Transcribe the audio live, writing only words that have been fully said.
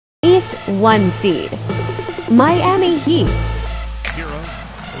1 seed. Miami Heat. Hero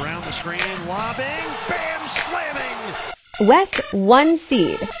around the screen, lobbing, bam, slamming. West 1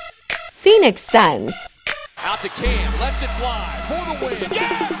 seed. Phoenix Suns. Out to Cam, lets it fly for the win.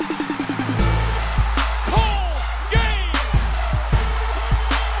 Yes! Call game!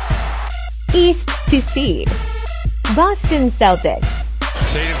 East 2 seed. Boston Celtics.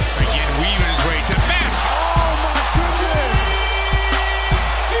 Tatum again weaving his way to the basket. Oh my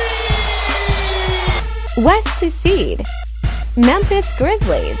goodness! West 2 seed. Memphis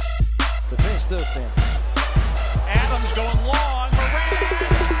Grizzlies. Adams going long. Morant.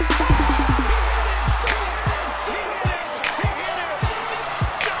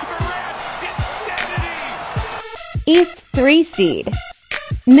 East 3 seed.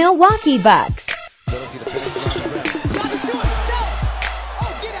 Milwaukee Bucks.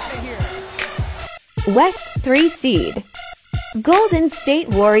 West 3 seed. Golden State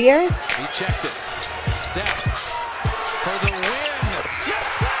Warriors. He checked it. Step for the win. Yes,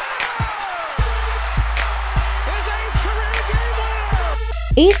 sir! His 8th career game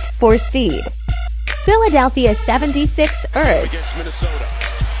winner! East 4 seed. Philadelphia 76ers. Against Minnesota.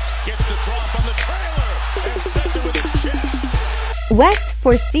 Gets the drop on the trailer and sets it with his chest. West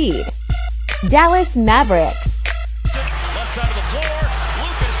 4 seed. Dallas Mavericks. Left side of the floor.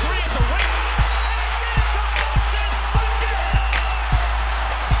 Lucas 3 is a win.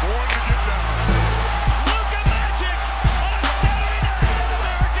 Luka Magic on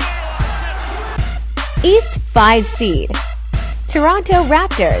Saturday night. East 5 seed. Toronto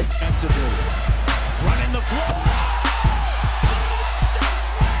Raptors. Running the floor.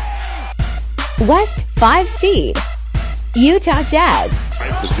 West 5 seed. Utah Jazz.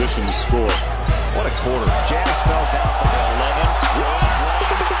 Right position to score. What a quarter. Jazz fell down by 11.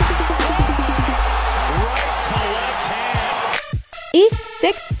 Right to left hand. East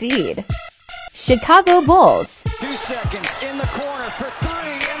 6 seed. Chicago Bulls. 2 seconds in the corner for 3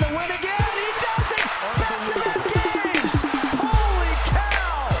 and the win again. He does it. Back-to-back games. Holy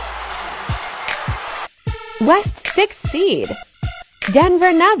cow. West 6 seed.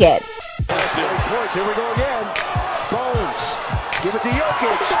 Denver Nuggets. Points. Here we go again. Bones. Give it to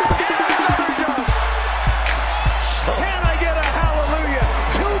Jokic. Can I get a hallelujah?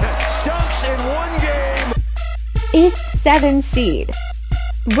 2 dunks in 1 game. East 7 seed.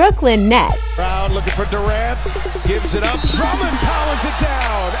 Brooklyn Nets. Brown looking for Durant. Gives it up. Drummond powers it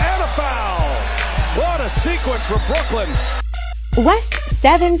down. And a foul. What a sequence for Brooklyn. West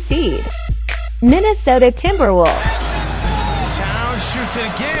 7 seed. Minnesota Timberwolves. Towns shoots it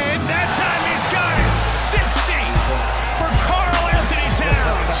again. That time he's got it. 60 for Karl Anthony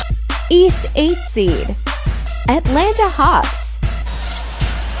Towns. East 8 seed. Atlanta Hawks.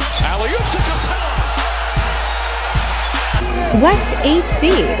 Alley-oop to Capella. West 8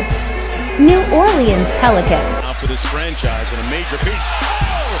 seed. New Orleans Pelicans. Now for this franchise and a major piece.